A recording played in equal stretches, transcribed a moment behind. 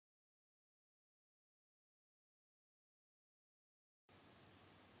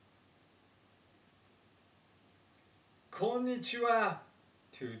こんにちは。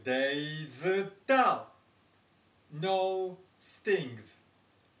Today's Tao. No stings.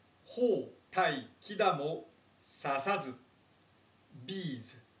 包対管も刺さず。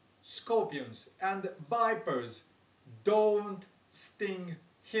Bees, scorpions, and vipers don't sting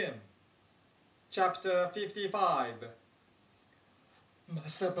him. Chapter 55.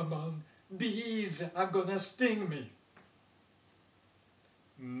 Master Bamon, bees are gonna sting me.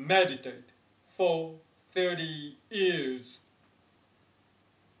 Meditate for 30 years.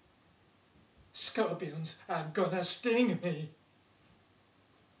 Scorpions are gonna sting me.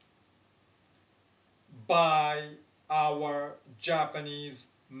 Buy our Japanese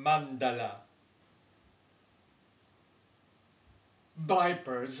mandala.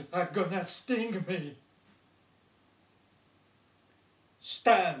 Vipers are gonna sting me.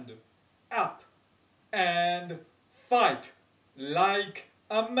 Stand up and fight like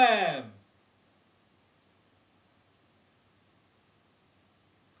a man.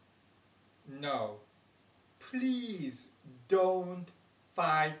 No, please don't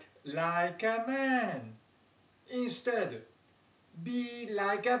fight like a man. Instead, be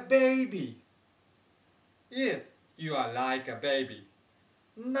like a baby. If you are like a baby,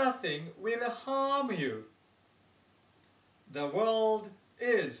 nothing will harm you. The world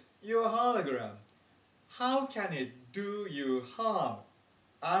is your hologram. How can it do you harm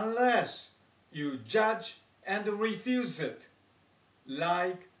unless you judge and refuse it,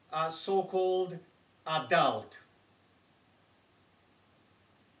 like a so-called adult?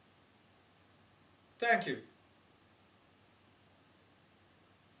 Thank you.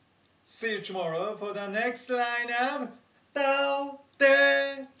 See you tomorrow for the next line of Tao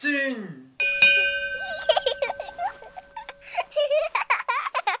Te Ching.